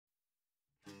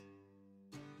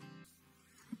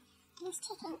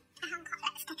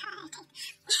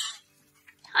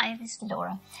Hi, this is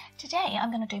Laura. Today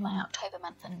I'm going to do my October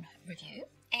month in review,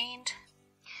 and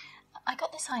I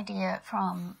got this idea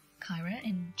from Kyra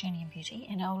in JourneyInBeauty,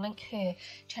 and I'll link her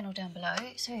channel down below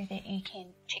so that you can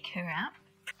check her out.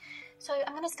 So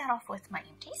I'm going to start off with my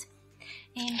empties,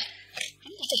 and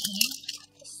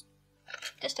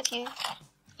just a few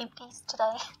empties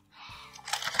today.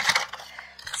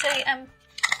 So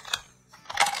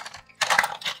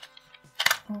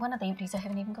one of the empties I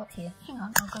haven't even got here. Hang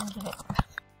on, I'll go and get it.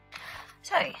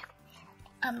 So,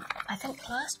 I think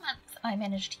last month I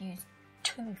managed to use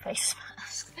 2 face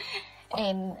masks,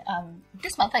 and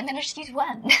this month I managed to use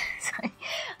 1. So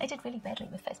I did really badly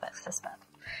with face masks this month.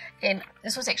 And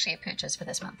this was actually a purchase for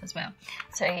this month as well.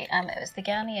 So it was the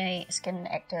Garnier Skin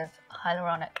Active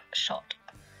Hyaluronic Shot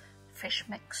Fresh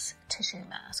Mix Tissue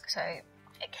Mask. So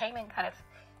it came in kind of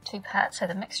 2 parts. So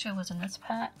the mixture was in this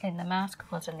part and the mask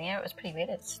was in there. It was pretty weird.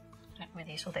 I don't know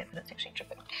whether you saw that, but it's actually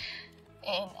dripping.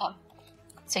 And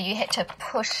so you had to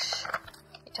push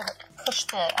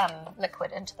the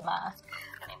liquid into the mask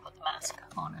and then put the mask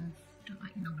on, and do it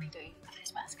like you normally do a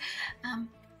face mask. I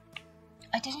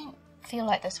didn't feel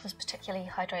like this was particularly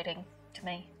hydrating to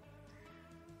me.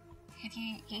 Have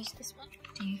you used this one?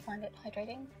 Do you find it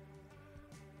hydrating?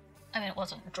 I mean, it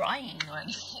wasn't drying or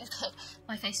anything, but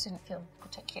my face didn't feel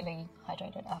particularly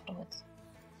hydrated afterwards.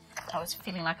 I was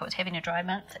feeling like I was having a dry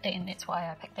month, and that's why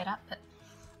I picked that up, but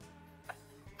I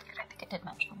don't think it did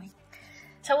much for me.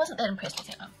 So I wasn't that impressed with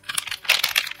that one.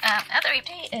 Other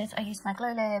empty is I used my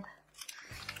Glow Lab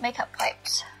makeup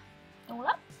wipes all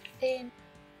up. And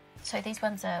so these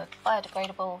ones are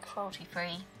biodegradable,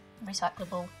 cruelty-free,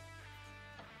 recyclable.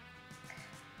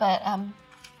 But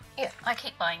yeah, I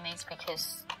keep buying these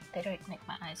because they don't make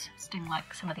my eyes sting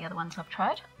like some of the other ones I've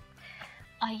tried.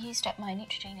 I used up my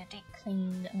Neutrogena Deep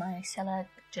Clean Micellar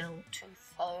Gel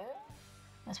Tooth Foam.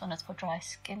 This one is for dry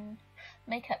skin.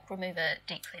 Makeup Remover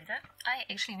Deep Cleanser. I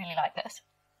actually really like this.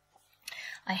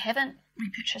 I haven't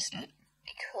repurchased it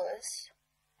because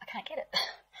I can't get it.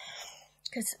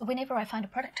 Because whenever I find a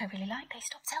product I really like, they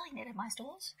stop selling it in my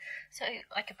stores. So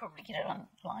I could probably get it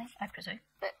online, I presume.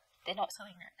 But they're not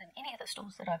selling it in any of the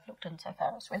stores that I've looked in so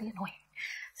far. It's really annoying.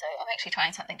 So I'm actually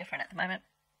trying something different at the moment.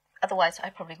 Otherwise, I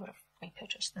probably would have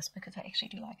repurchased this because I actually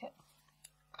do like it.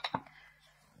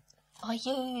 I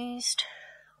used...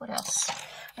 what else?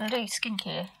 I'm going to do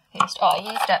skincare first. Oh, I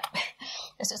used up...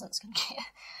 this isn't skincare.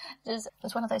 This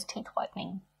was one of those teeth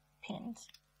whitening pens.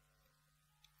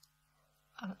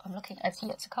 I'm looking... it's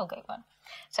a Colgate one.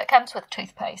 So it comes with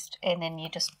toothpaste, and then you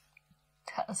just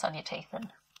cut this on your teeth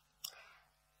and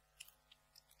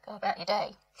go about your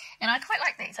day. And I quite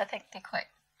like these. I think they're quite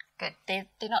good. They're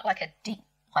not like a deep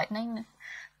whitening,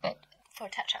 but for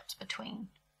touch-ups between,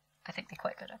 I think they're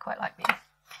quite good. I quite like them.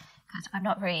 Because I'm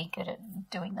not very good at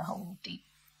doing the whole deep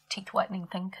teeth whitening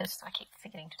thing because I keep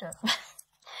forgetting to do it.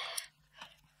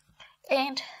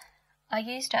 And I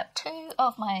used up 2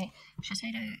 of my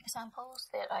Shiseido samples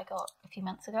that I got a few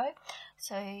months ago.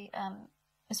 So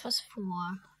this was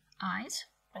for eyes,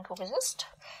 wrinkle resist,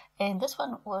 and this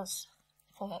one was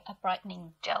for a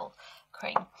brightening gel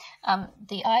cream.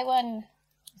 The eye one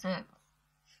is a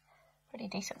pretty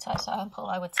decent size sample.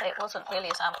 I would say it wasn't really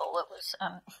a sample, it was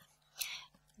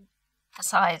the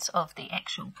size of the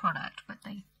actual product, but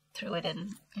they threw it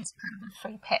in as kind of a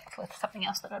free pack with something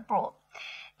else that I brought.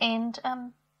 And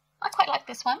I quite like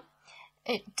this one.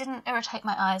 It didn't irritate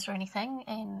my eyes or anything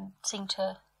and seemed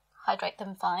to hydrate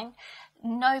them fine.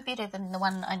 No better than the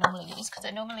one I normally use, because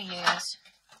I normally use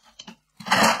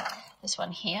this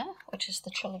one here, which is the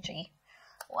Trilogy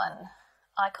one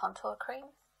eye contour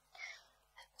cream.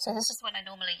 So this is the one I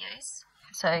normally use.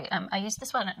 So I use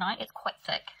this one at night. It's quite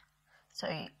thick.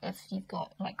 So if you've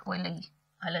got like oily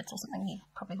eyelids or something, you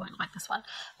probably won't like this one.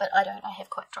 But I don't. I have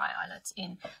quite dry eyelids.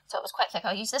 So it was quite thick.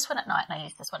 I use this one at night and I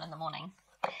use this one in the morning.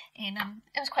 And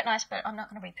it was quite nice, but I'm not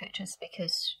going to repurchase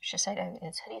because Shiseido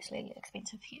is hideously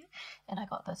expensive here. And I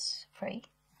got this free.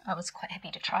 I was quite happy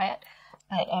to try it.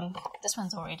 But this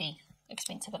one's already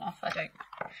expensive enough. I'm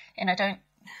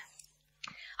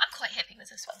quite happy with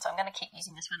this one, so I'm going to keep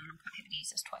using this one, and I'm quite happy to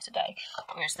use this twice a day.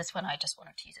 Whereas this one I just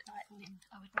wanted to use at night, and then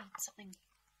I would need something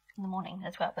in the morning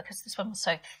as well, because this one was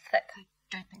so thick, I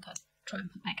don't think I'd try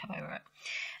and put makeup over it.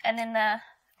 And then the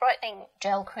brightening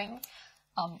gel cream,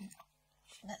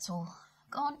 that's all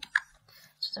gone.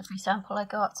 This is a free sample I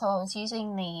got, so I was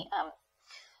using the,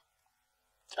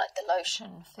 like the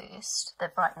lotion first, the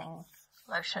brightening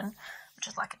lotion, which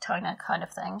is like a toner kind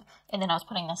of thing, and then I was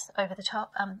putting this over the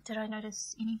top. Did I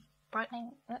notice any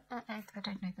brightening? I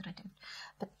don't know that I did.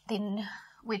 But then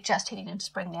we're just heading into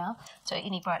spring now, so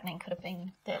any brightening could have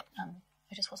been that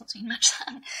I just wasn't seeing much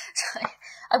sun, so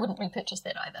I wouldn't repurchase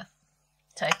that either.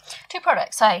 So 2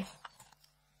 products I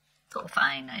thought were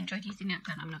fine, I enjoyed using it,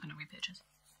 but I'm not going to repurchase.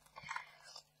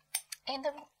 And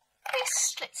the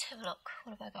rest, let's have a look,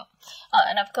 what have I got? Oh,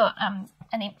 and I've got an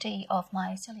empty of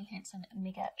my Sally Hansen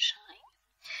Mega Shine.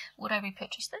 Would I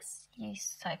repurchase this?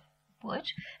 Yes, I would,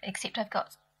 except I've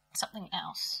got something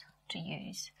else to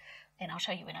use, and I'll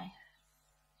show you when I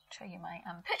show you my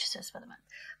purchases for the month.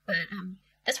 But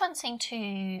this one seemed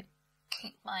to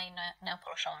keep my nail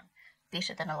polish on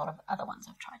better than a lot of other ones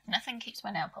I've tried. Nothing keeps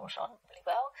my nail polish on really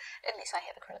well unless I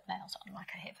have acrylic nails on like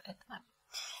I have at the moment,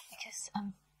 because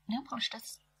nail polish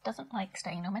doesn't like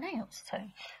staying on my nails, so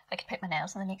I could paint my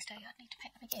nails and the next day I'd need to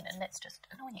paint them again, and that's just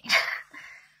annoying.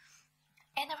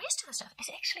 And the rest of the stuff is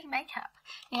actually makeup.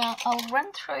 Now I'll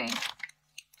run through,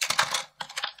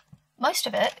 most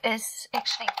of it is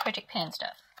actually Project Pan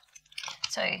stuff.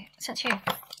 So since you may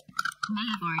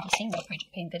have already seen my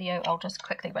Project Pan video, I'll just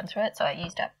quickly run through it. So I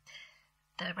used up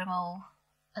the Rimmel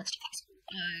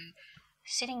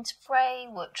setting spray,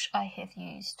 which I have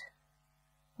used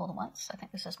more than once. I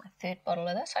think this is my 3rd bottle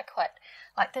of this. I quite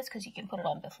like this because you can put it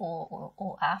on before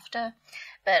or after.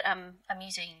 But I'm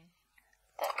using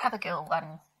the Covergirl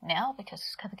one now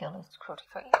because Covergirl is cruelty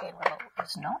free and Rimmel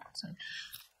is not. So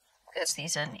because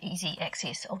there's an easy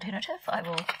access alternative, I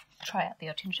will try out the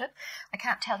alternative. I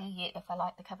can't tell you yet if I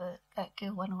like the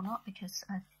Covergirl one or not because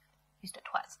I've used it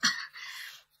twice.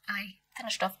 I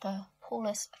finished off the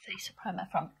Australis Face Primer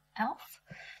from e.l.f.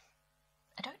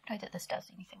 I don't know that this does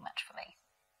anything much for me.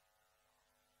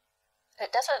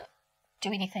 It doesn't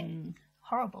do anything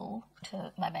horrible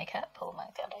to my makeup or my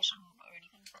foundation or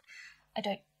anything, but I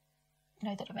don't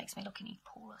know that it makes me look any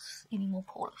more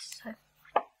poreless. So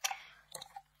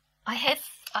I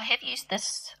have used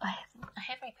this. I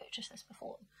have repurchased this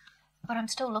before, but I'm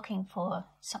still looking for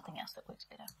something else that works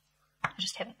better. I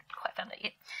just haven't quite found it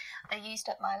yet. I used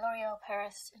up my L'Oreal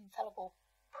Paris Infallible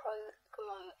Pro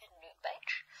Glow and Nude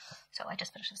Beige. So I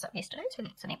just finished this up yesterday, so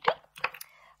that's an empty.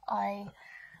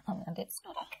 And that's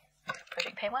not a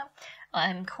Project Pan one.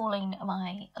 I'm calling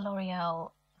my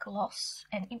L'Oreal Gloss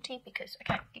an empty because I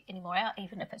can't get any more out,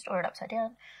 even if I store it upside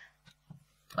down.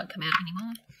 It won't come out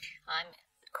anymore. I'm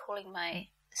calling my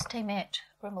Stay Matte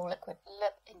Rimmel Liquid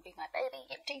Lip and Be My Baby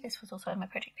empty. This was also in my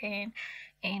Project Pan,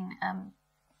 and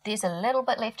there's a little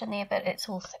bit left in there, but it's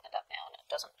all thickened up now and it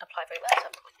doesn't apply very well, so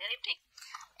I'm calling that empty.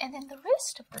 And then the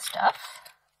rest of the stuff,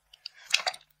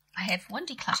 I have one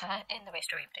declutter and the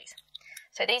rest are empties.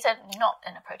 So these are not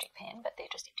in a Project Pan, but they're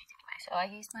just empties anyway. So I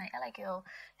used my LA Girl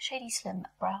Shady Slim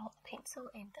Brow Pencil,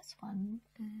 and this one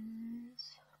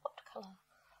is, what colour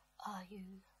are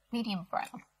you? Medium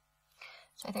brown.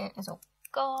 So that is all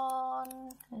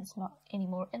gone. There's not any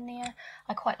more in there.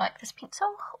 I quite like this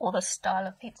pencil, or this style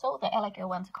of pencil. The LA Girl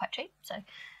ones are quite cheap, so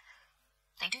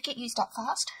they do get used up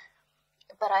fast,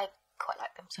 but I quite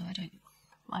like them, so I don't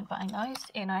mind buying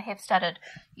those. And I have started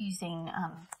using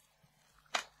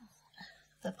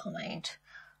the pomade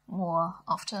more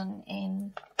often,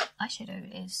 and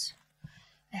eyeshadow is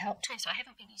a help too. So I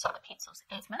haven't been using the pencils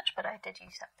as much, but I did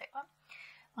use up that one.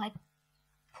 My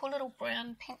poor little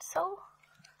brown pencil.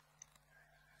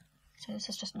 So this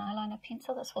is just an eyeliner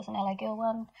pencil. This was an LA Girl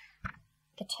one.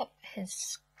 The tip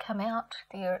has come out.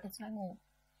 There is no more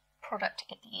product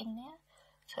at the end there,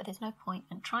 so there's no point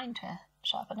in trying to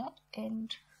sharpen it,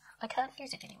 and I can't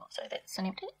use it anymore, so that's an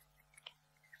empty.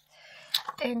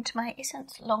 And my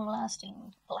Essence Long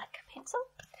Lasting Black Pencil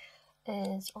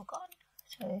is all gone.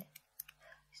 So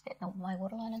is that not my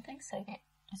waterline and things? So that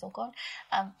is all gone.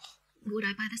 Would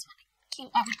I buy this one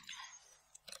again?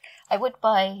 I would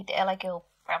buy the LA Girl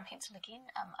brown pencil again.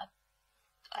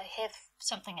 I have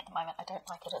something at the moment. I don't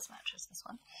like it as much as this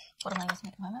one. What am I using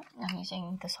at the moment? I'm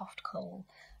using the Soft Coal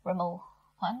Rimmel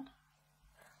one,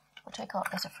 which I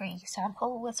got as a free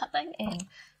sample with something, and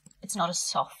it's not as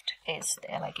soft as the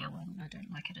LA Girl one. I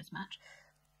don't like it as much.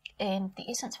 And the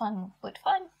Essence one worked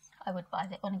fine. I would buy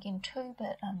that one again too,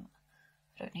 but I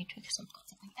don't need to because I've got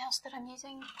something else that I'm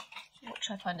using,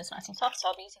 which I find is nice and soft. So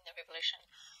I'll be using the Revolution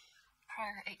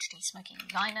Pro HD Smokey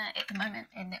liner at the moment,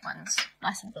 and that one's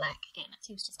nice and black, and it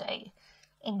seems to stay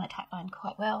in my tight line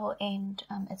quite well, and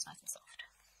it's nice and soft.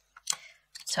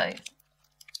 So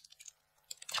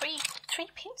three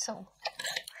pencil.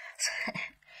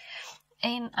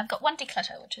 And I've got one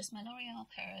declutter, which is my L'Oreal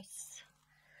Paris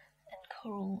and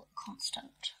Coral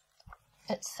Constant.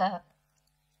 It's a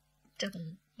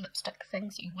double lipstick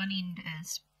thing, so one end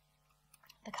is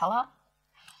the colour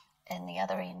and the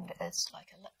other end is like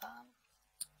a lip balm,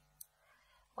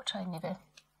 which I never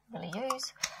really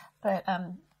use, but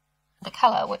the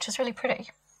colour, which is really pretty.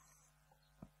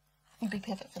 It'd be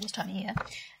perfect for this time of year.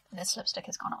 This lipstick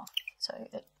has gone off, so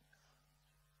it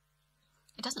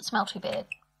doesn't smell too bad,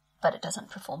 but it doesn't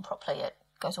perform properly. It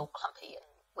goes all clumpy and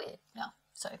weird now,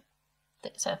 so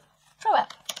that's a throw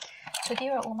out. So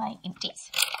here are all my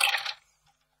empties.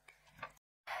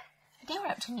 Now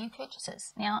we're up to new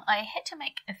purchases. Now I had to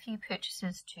make a few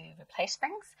purchases to replace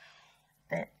things,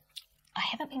 but I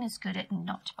haven't been as good at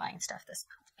not buying stuff this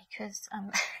month because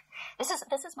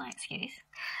this is my excuse.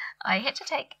 I had to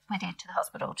take my dad to the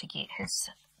hospital to get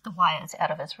the wires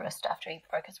out of his wrist after he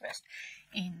broke his wrist,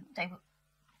 and they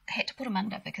had to put him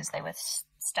under because they were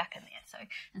stuck in there. So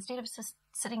instead of just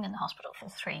sitting in the hospital for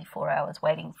 3-4 hours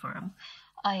waiting for him,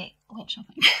 I went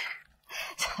shopping.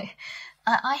 So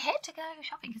I had to go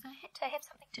shopping because I had to have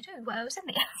something to do while I was in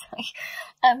there.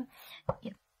 So,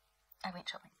 yeah, I went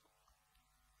shopping.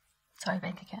 Sorry,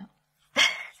 bank account.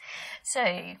 So,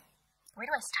 where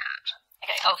do I start?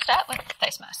 Okay, I'll start with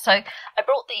face masks. So, I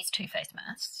brought these 2 face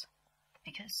masks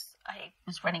because I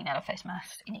was running out of face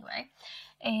masks anyway.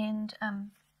 And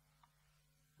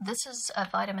this is a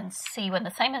vitamin C one,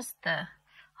 the same as the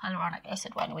hyaluronic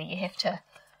acid one, where you have to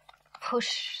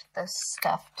push this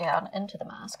stuff down into the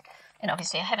mask. And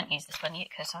obviously I haven't used this one yet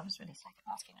because I was really sick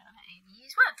of asking and I haven't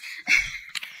used one.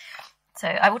 So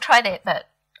I will try that, but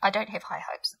I don't have high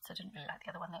hopes since I didn't really like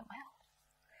the other one that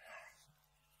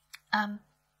well.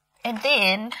 And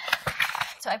then,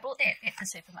 so I bought that at the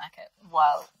supermarket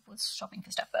while I was shopping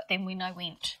for stuff, but then when I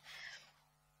went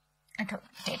and took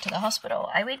Dad to the hospital,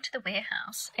 I went to the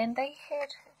warehouse and they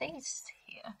had these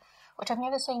here, which I've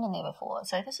never seen in there before.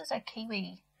 So this is a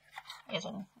Kiwi, as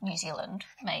in New Zealand,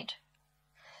 made.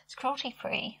 It's cruelty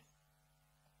free.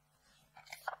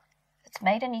 It's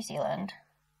made in New Zealand.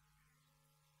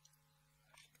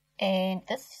 And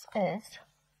this is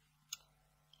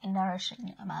a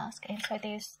nourishing mask. And so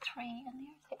there's 3 in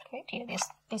there. Is that correct? Yeah,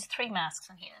 there's 3 masks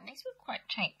in here. And these were quite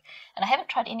cheap. And I haven't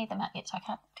tried any of them out yet, so I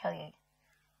can't tell you.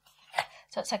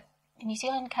 So it's a New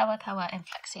Zealand kawa and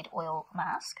flaxseed oil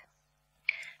mask.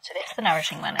 So that's the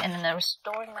nourishing one. And then the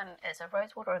restoring one is a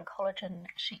rosewater and collagen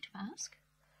sheet mask.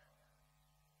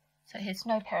 So it has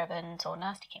no parabens or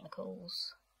nasty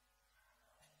chemicals.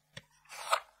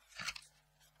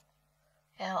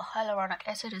 Our hyaluronic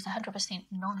acid is 100%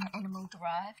 non-animal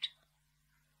derived.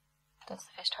 That's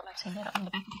the first time I've seen that on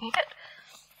the back of the packet.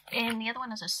 And the other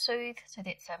one is a Soothe. So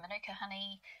that's a Manuka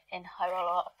honey and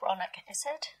hyaluronic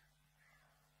acid.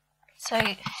 So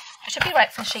I should be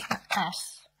right for sheet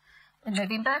masks in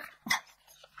November.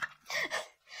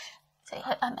 So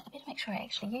I better make sure I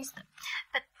actually use them.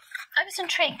 But I was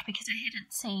intrigued because I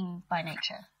hadn't seen By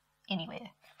Nature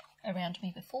anywhere around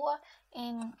me before,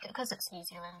 and because it's New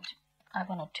Zealand, I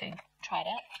wanted to try it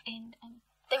out, and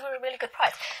they were a really good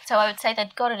price. So I would say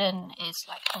they'd got it in as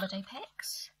like holiday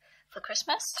packs for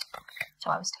Christmas, so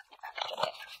I was taking advantage of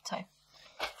that.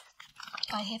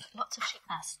 So I have lots of sheet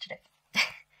masks to do.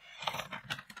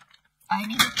 I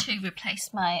needed to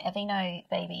replace my Aveeno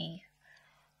Baby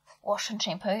wash and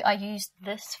shampoo. I used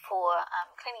this for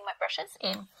cleaning my brushes,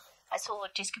 and I saw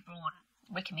Jessica Braun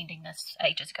recommending this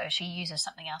ages ago. She uses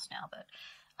something else now, but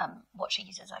what she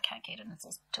uses I can't get, and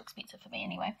it's too expensive for me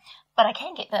anyway. But I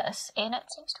can get this, and it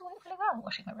seems to work really well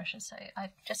washing my brushes. So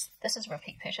this is a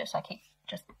repeat purchase. I keep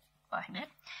just buying it.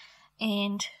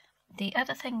 And the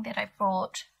other thing that I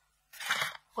brought,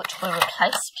 which were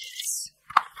replacements.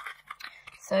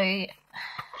 So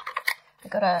I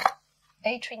got a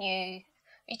Age Renew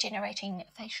Regenerating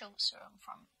Facial Serum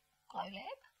from Glow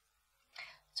Lab.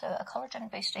 So a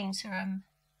collagen boosting serum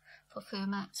for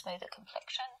firmer, smoother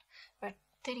complexion.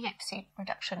 38%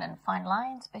 reduction in fine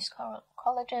lines, boosts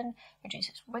collagen,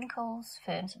 reduces wrinkles,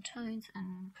 firms and tones,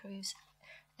 and improves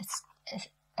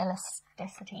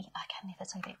elasticity. I can never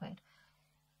say that word.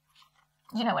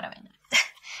 You know what I mean.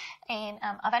 And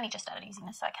I've only just started using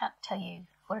this, so I can't tell you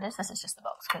what it is. This is just the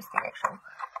box because the actual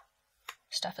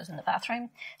stuff is in the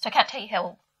bathroom. So I can't tell you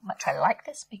how much I like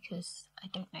this because I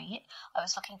don't know yet. I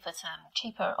was looking for some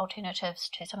cheaper alternatives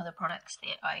to some of the products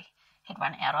that I had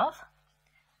run out of.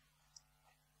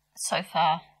 So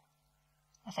far,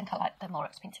 I think I like the more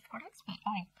expensive products, but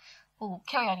I will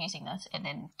carry on using this and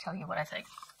then tell you what I think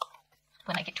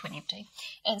when I get to an empty.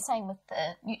 And same with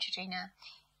the Neutrogena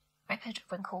Rapid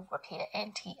Wrinkle Repair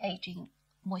Anti-Aging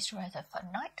Moisturiser for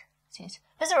Night. It says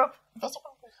visible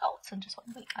results in just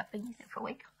 1 week. I've been using it for a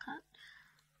week.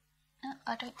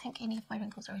 I don't think any of my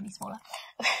wrinkles are any smaller.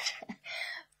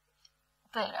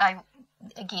 But I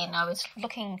was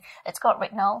looking, it's got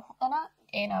retinol in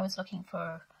it, and I was looking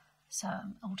for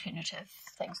some alternative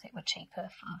things that were cheaper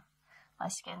for my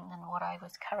skin than what I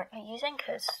was currently using,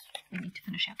 because we need to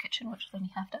finish our kitchen, which is only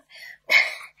half done.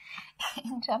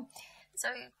 And so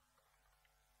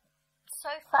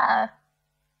far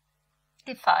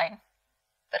they're fine,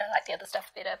 but I like the other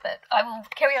stuff better. But I will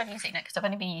carry on using it because I've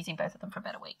only been using both of them for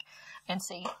about a week and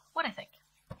see what I think.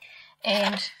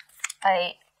 And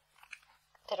I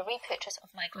did a repurchase of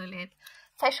my GlowLab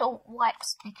facial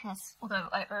wipes because although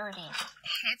I already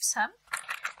have some,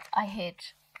 I had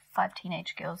 5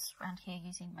 teenage girls around here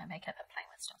using my makeup and playing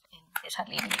with stuff, and there's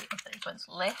hardly any of those ones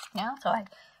left now, so I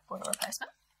bought a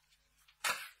replacement.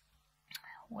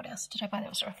 What else did I buy that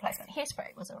was a replacement?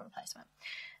 Hairspray was a replacement,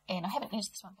 and I haven't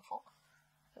used this one before.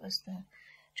 It was the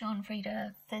John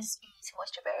Frieda Fizz Ease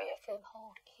Moisture Barrier Firm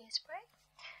Hold Hairspray.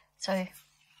 So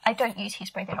I don't use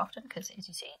hairspray that often because, as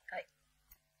you see, I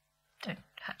don't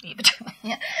hardly ever do my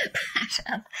hair,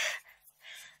 but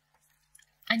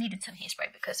I needed some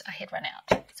hairspray because I had run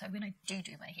out. So when I do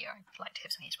my hair, I'd like to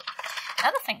have some hairspray. The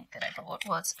other thing that I bought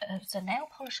was a nail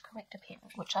polish corrector pen,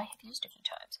 which I have used a few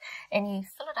times. And you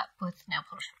fill it up with nail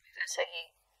polish remover. So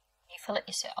you fill it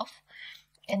yourself,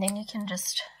 and then you can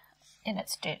just, and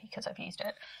it's dirty because I've used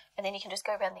it, and then you can just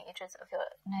go around the edges of your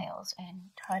nails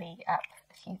and tidy up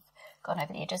if you've gone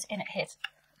over the edges. And it has,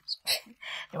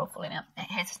 they're all falling out,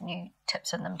 it has new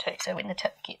tips in them too. So when the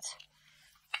tip gets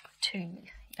too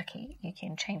yucky, you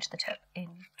can change the tip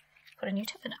and put a new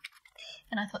tip in it.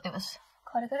 And I thought that was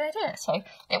quite a good idea. So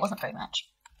that wasn't very much,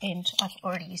 and I've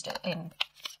already used it and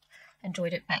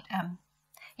enjoyed it. But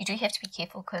you do have to be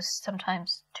careful because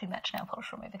sometimes too much nail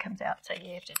polish remover comes out, so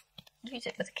you have to use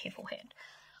it with a careful hand.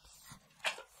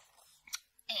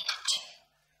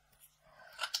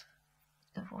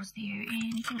 And was there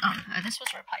anything? Oh, no, this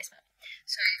was a replacement.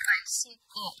 So I said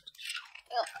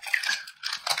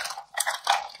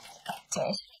so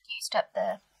I used up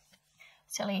the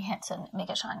Sally Hansen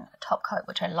Mega Shine top coat,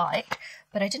 which I liked,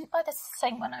 but I didn't buy the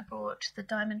same one. I bought the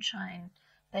Diamond Shine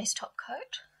base top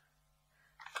coat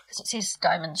because it says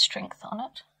Diamond Strength on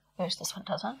it, whereas this one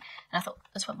doesn't. And I thought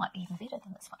this one might be even better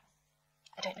than this one.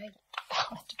 I don't know.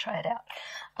 I'll have to try it out.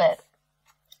 But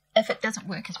if it doesn't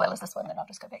work as well as this one, then I'll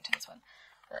just go back to this one.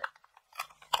 But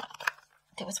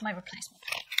that was my replacement.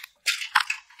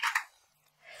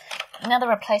 Another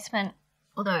replacement,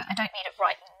 although I don't need it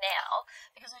right now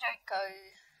because I don't go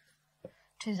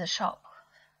to the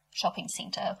shopping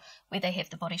centre where they have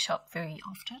the Body Shop very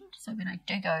often. So when I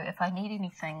do go, if I need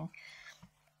anything,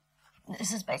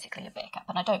 this is basically a backup,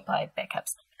 and I don't buy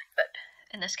backups, but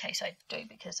in this case I do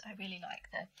because I really like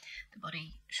the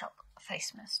Body Shop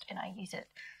face mist, and I use it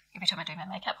every time I do my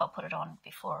makeup. I'll put it on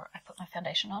before I put my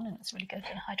foundation on, and it's really good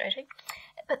and hydrating.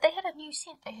 But they had a new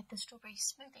scent. They had the strawberry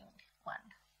smoothing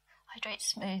one. Hydrate,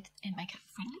 smooth, and makeup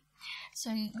friendly.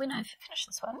 So when I've finished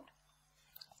this one,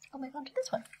 I'll move on to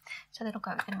this one. So that'll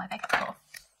go in my makeup drawer.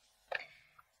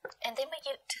 And then we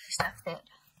get to the stuff that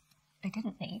I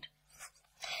didn't need,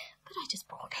 but I just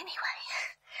bought anyway.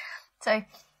 So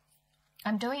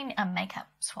I'm doing a makeup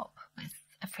swap with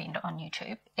a friend on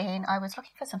YouTube, and I was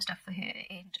looking for some stuff for her,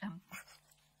 and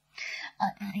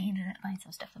I ended up buying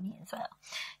some stuff for me as well.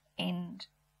 And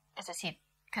as I said,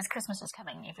 because Christmas is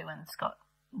coming, everyone's got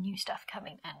new stuff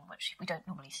coming in which we don't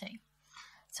normally see.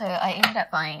 So I ended up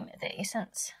buying the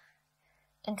Essence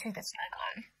Into the Snow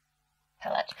Glow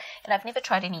palette, and I've never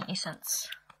tried any Essence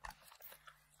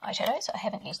eyeshadows, so I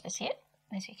haven't used this yet,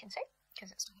 as you can see, because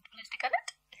it's still got plastic on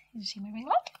it. You see my ring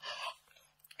light,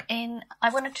 and I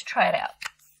wanted to try it out.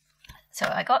 So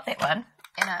I got that one,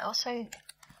 and I also,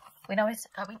 when I went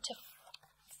to,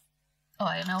 oh,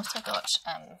 and I also got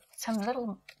some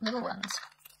little ones.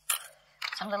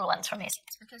 Some little ones from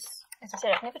Essence, because, as I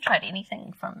said, I've never tried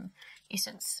anything from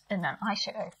Essence in an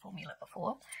eyeshadow formula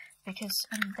before, because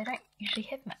they don't usually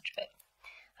have much. But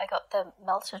I got the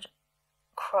Melted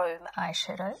Chrome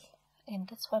eyeshadow, and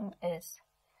this one is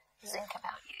Zinc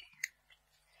About You.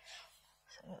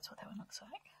 So that's what that one looks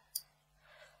like.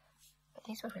 But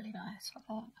these were really nice. Look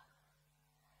at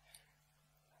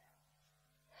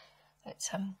that.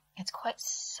 It's quite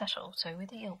subtle, so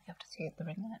whether you'll be able to see the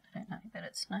ring in it, I don't know, but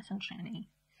it's nice and shiny.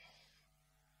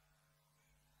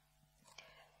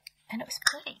 And it was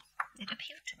pretty. It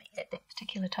appealed to me at that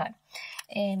particular time.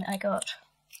 And I got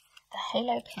the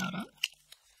Halo powder,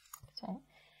 so,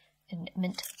 in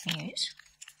Mint Muse.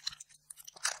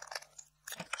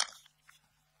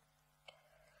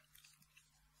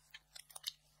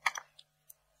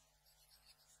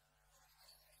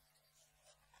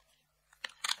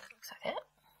 Looks like it.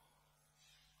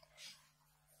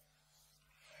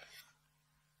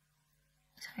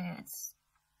 So it's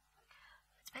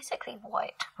basically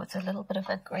white with a little bit of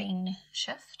a green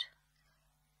shift.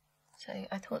 So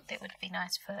I thought that would be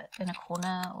nice for inner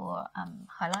corner or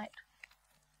highlight.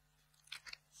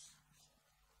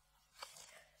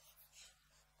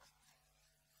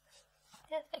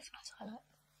 Yeah, it makes a nice highlight.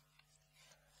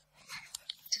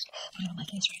 Just put it on my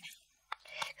face right now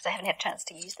because I haven't had a chance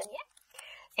to use them yet.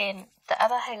 And the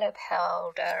other halo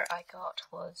powder I got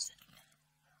was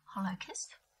Hollow Kiss.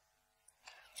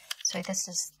 So this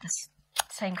is the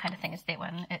same kind of thing as that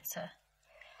one. It's a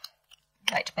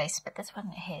light base, but this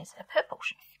one has a purple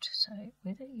shift. So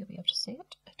whether you'll be able to see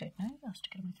it, I don't know. I'll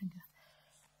stick it on my finger.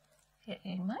 Yeah,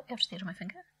 you might be able to see it on my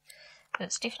finger. But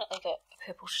it's definitely got a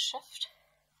purple shift.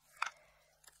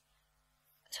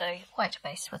 So white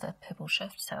base with a purple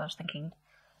shift. So I was thinking,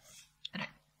 I don't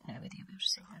know whether you'll be able to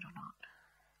see that or not.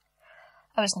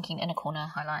 I was thinking inner corner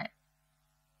highlight.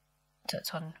 So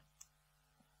it's on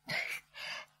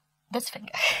this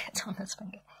finger. It's on this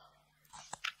finger.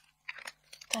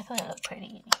 So I thought it looked pretty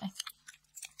anyway.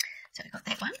 So we got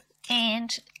that one.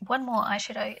 And one more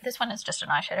eyeshadow. This one is just an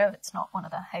eyeshadow. It's not one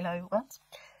of the halo ones.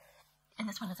 And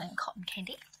this one is in Cotton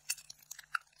Candy.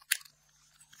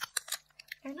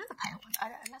 And another pale one.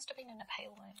 It must have been in a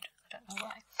pale one. I don't know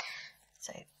why.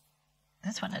 So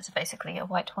this one is basically a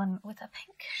white one with a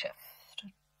pink shift.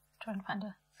 I'm trying to find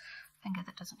a finger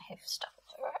that doesn't have stuff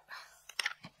all over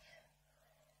it.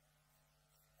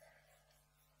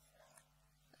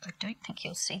 I don't think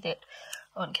you'll see that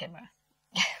on camera.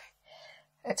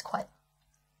 It's quite,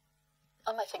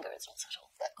 on my finger it's not subtle,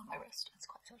 but on my wrist it's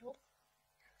quite subtle.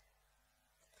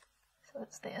 So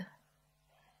it's there.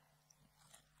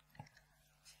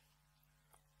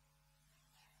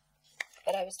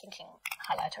 But I was thinking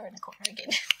highlighter in the corner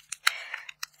again.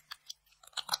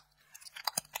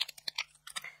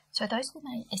 So those were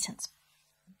my Essence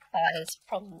buys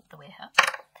from the warehouse.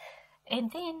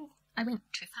 And then I went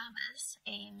to Farmers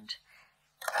and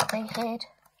they had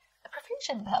a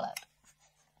Profusion palette.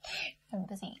 I'm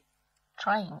busy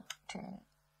trying to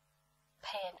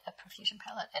pan a Profusion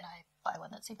palette and I buy one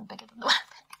that's even bigger than the one.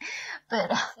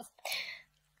 But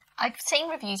I've seen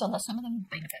reviews on this. Some of them have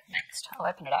been a bit mixed. I'll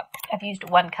open it up. I've used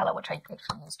one colour which I actually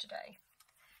used today.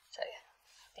 So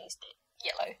these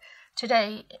yellow.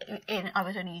 Today, and I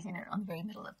was only using it on the very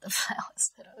middle of the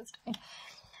flowers that I was doing.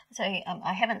 So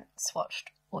I haven't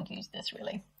swatched or used this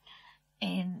really.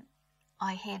 And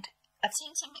I've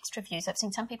seen some mixed reviews. I've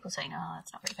seen some people saying, oh,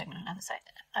 it's not very pigmented, and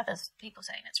others people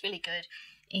saying it's really good.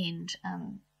 And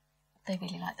they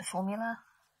really like the formula.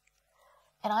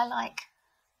 And I like,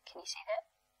 can you see that?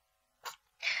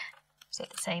 Is it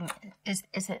the same?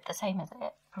 Is it the same as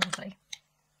that? Probably.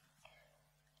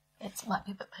 It might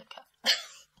be a bit pinker.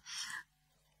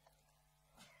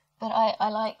 But I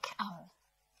like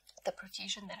the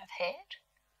Profusion that I've had.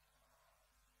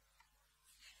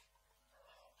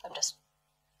 I'm just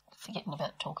forgetting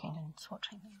about talking and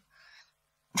swatching now.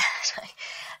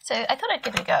 So I thought I'd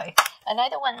give it a go. I know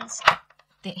the ones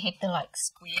that have the like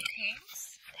square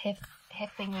tags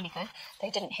have been really good. They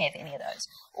didn't have any of those.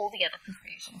 All the other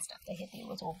Profusion stuff they had there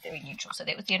was all very neutral. So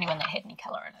that was the only one that had any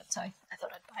colour in it. So I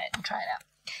thought I'd buy it and try it out.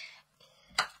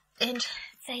 And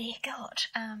they got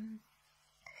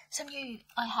some new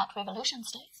I Heart Revolution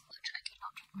sticks, which I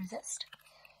cannot resist.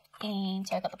 And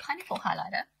so I got the pineapple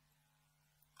highlighter.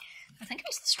 I think it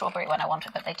was the strawberry one I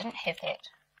wanted, but they didn't have that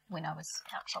when I was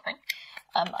out shopping.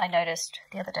 I noticed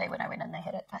the other day when I went in they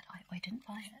had it, but I didn't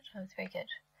buy it. It was very good.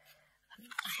 I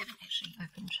haven't actually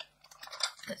opened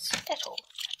this at all.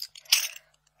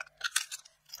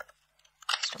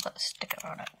 Still got the sticker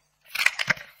on it.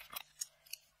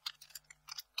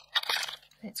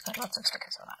 It's got lots of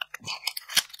stickers on it.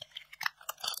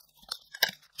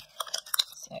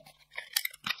 So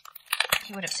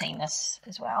you would have seen this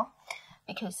as well,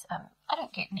 because I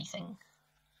don't get anything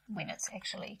when it's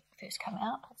actually first come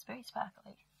out. It's very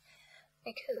sparkly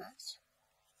because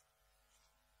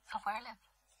of where I live.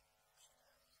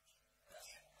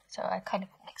 So I kind of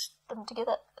mixed them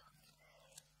together.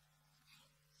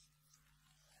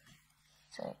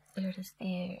 So there it is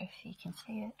there, if you can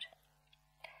see it.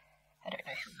 I don't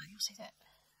know how well you'll see that.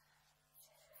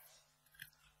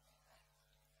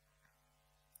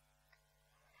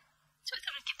 So I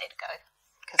thought I'd give that a go,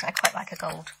 because I quite like a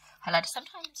gold highlighter.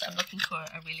 Sometimes I'm looking for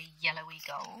a really yellowy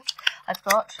gold. I've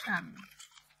got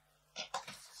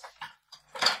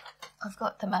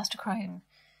the Master Chrome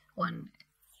one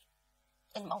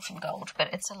in Molten Gold,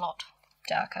 but it's a lot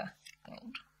darker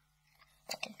gold.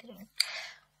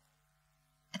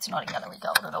 It's not a yellowy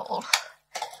gold at all.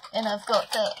 And I've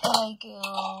got the LA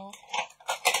Girl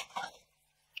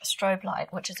Strobe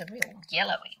Light, which is a real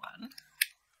yellowy one.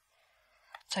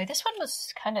 So this one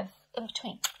was kind of in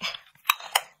between.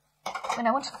 When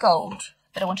I wanted gold,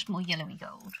 but I wanted more yellowy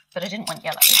gold, but I didn't want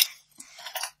yellow.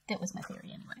 That was my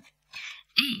theory anyway.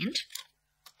 And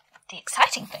the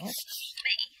exciting thing for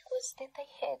me was that they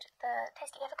had the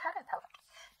Tasty Avocado palette.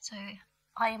 So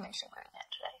I am actually wearing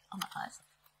that today on my eyes.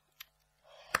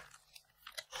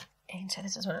 And so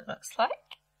this is what it looks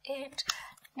like. And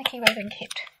Nikki Raven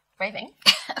kept raving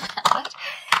about it.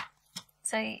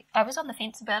 So I was on the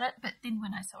fence about it, but then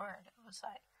when I saw it, it was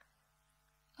like,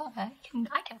 oh, I can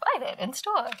buy that in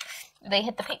store. They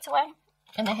had the pizza one,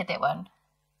 and they had that one.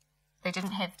 They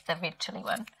didn't have the red chili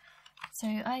one. So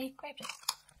I grabbed it.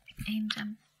 And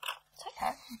it's okay,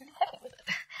 I'm really happy with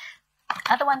it.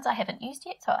 Other ones I haven't used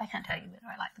yet, so I can't tell you whether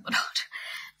I like them or not.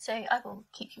 So I will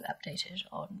keep you updated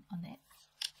on that.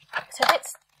 So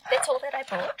that's all that I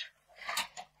bought,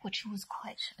 which was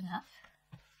quite enough,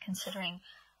 considering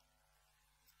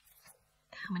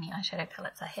how many eyeshadow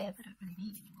palettes I have. I don't really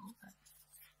need anymore, but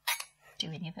do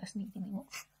any of us need anymore?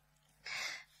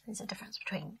 There's a difference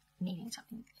between needing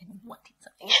something and wanting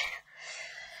something.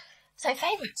 So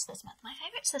favourites this month. My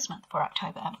favourites this month for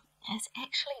October has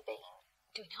actually been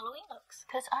doing Halloween looks,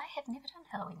 because I have never done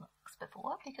Halloween looks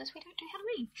before because we don't do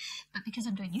Halloween. But because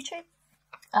I'm doing YouTube,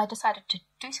 I decided to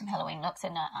do some Halloween looks,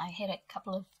 and I had a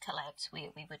couple of collabs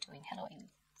where we were doing Halloween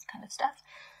kind of stuff.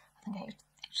 I think I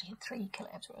actually had 3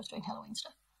 collabs where I was doing Halloween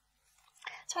stuff.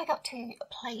 So I got to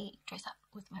dress up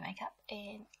with my makeup,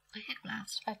 and I had a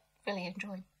blast. I really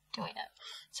enjoyed doing it.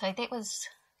 So that was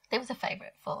a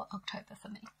favourite for October for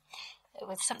me. It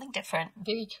was something different,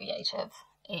 very creative,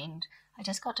 and I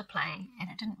just got to play, and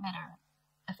it didn't matter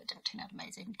if it didn't turn out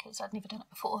amazing because I'd never done it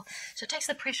before. So it takes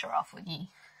the pressure off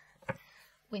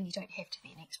when you don't have to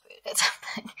be an expert at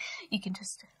something. You can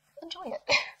just enjoy it.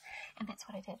 And that's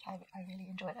what I did. I really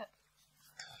enjoyed it.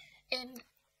 And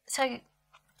so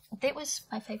that was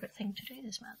my favourite thing to do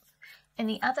this month. And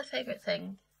the other favourite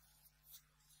thing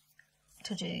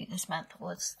to do this month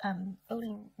was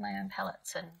building my own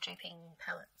palettes and duping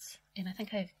palettes. And I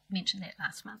think I mentioned that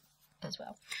last month as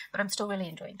well. But I'm still really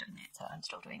enjoying doing that, so I'm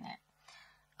still doing that.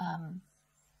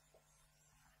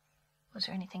 Was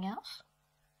there anything else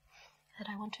that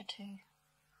I wanted to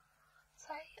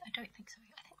say? I don't think so.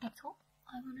 I think that's all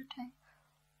I wanted to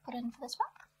put in for this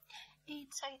month. And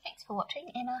so thanks for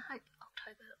watching, and I hope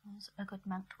October was a good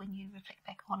month when you reflect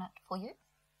back on it for you.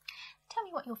 Tell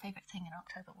me what your favourite thing in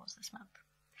October was this month.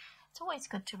 It's always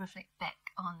good to reflect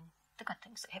back on the good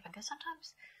things that happen, because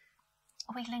sometimes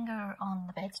we linger on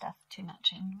the bad stuff too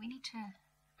much, and we need to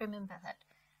remember that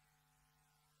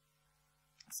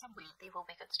somewhere there will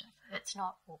be good stuff. It's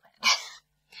not all bad.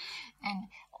 And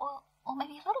or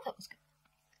maybe a lot of it was good.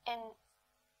 And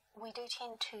we do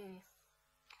tend to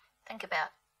think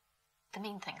about the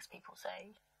mean things people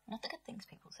say, not the good things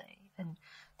people say, and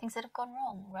things that have gone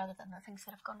wrong rather than the things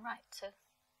that have gone right. So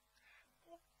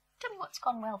tell me what's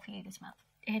gone well for you this month.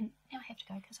 And now I have to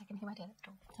go because I can hear my dad at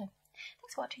the door. So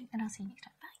thanks for watching, and I'll see you next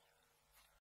time. Bye.